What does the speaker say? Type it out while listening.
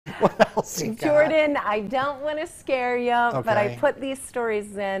What else you got? Jordan, I don't want to scare you, but I Okay. put these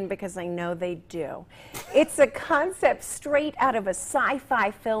stories in because I know they do. It's a concept straight out of a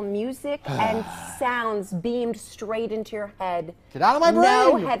sci-fi film, music and sounds beamed straight into your head. Get out of my brain!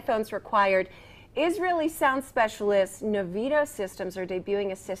 No headphones required. Israeli sound specialist Novito Systems are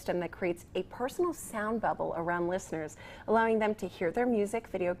debuting a system that creates a personal sound bubble around listeners, allowing them to hear their music,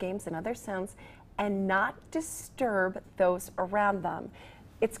 video games, and other sounds and not disturb those around them.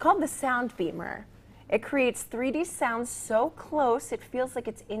 It's called the Soundbeamer. It creates 3D sounds so close it feels like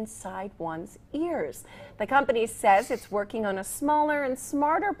it's inside one's ears. The company says it's working on a smaller and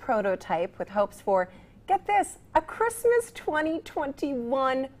smarter prototype with hopes for, get this, a Christmas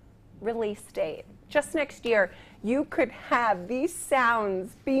 2021 release date. Just next year, you could have these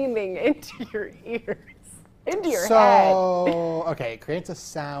sounds beaming into your ears, into your head. So, okay, it creates a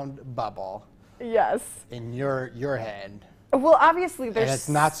sound bubble Yes. in your head. Well, obviously there's... And it's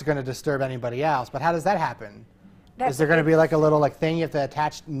not going to disturb anybody else, but how does that happen? That's Is there going to be like a little thing you have to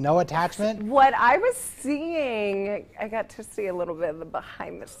attach, no attachment? What I was seeing, I got to see a little bit of the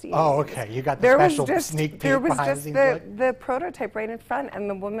behind the scenes. Oh, okay. You got the special sneak peek There was behind the just scenes look? the prototype right in front, and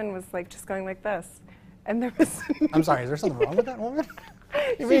the woman was like just going like this. And there was... I'm sorry, is there something wrong with that woman?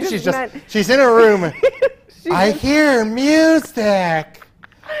 You She mean just she's in her room. She I just- hear music.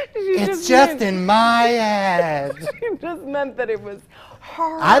 she It's just meant- in my head. She just meant that it was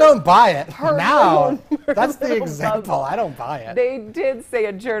her. I don't buy it. Her Now, little- that's the little example. bubble. I don't buy it. They did say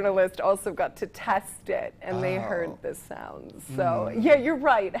a journalist also got to test it, and they heard Oh. the sounds. So, yeah, you're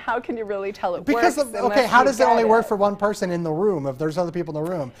right. How can you really tell it Because works? of, okay, unless how you does it get only work for one person in the room if there's other people in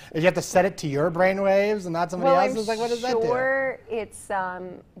the room? If you have to set it to your brain waves and not somebody Well, else's, like what does that do? sure it's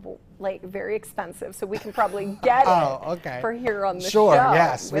like very expensive, so we can probably get Oh, it okay. for here on the Sure, show.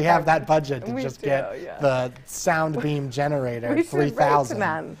 yes, we have that budget to We just do, get yeah. the Soundbeam generator, We should write to 3000.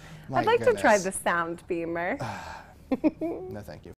 them. My I'd like to try the goodness. Soundbeamer. No, thank you.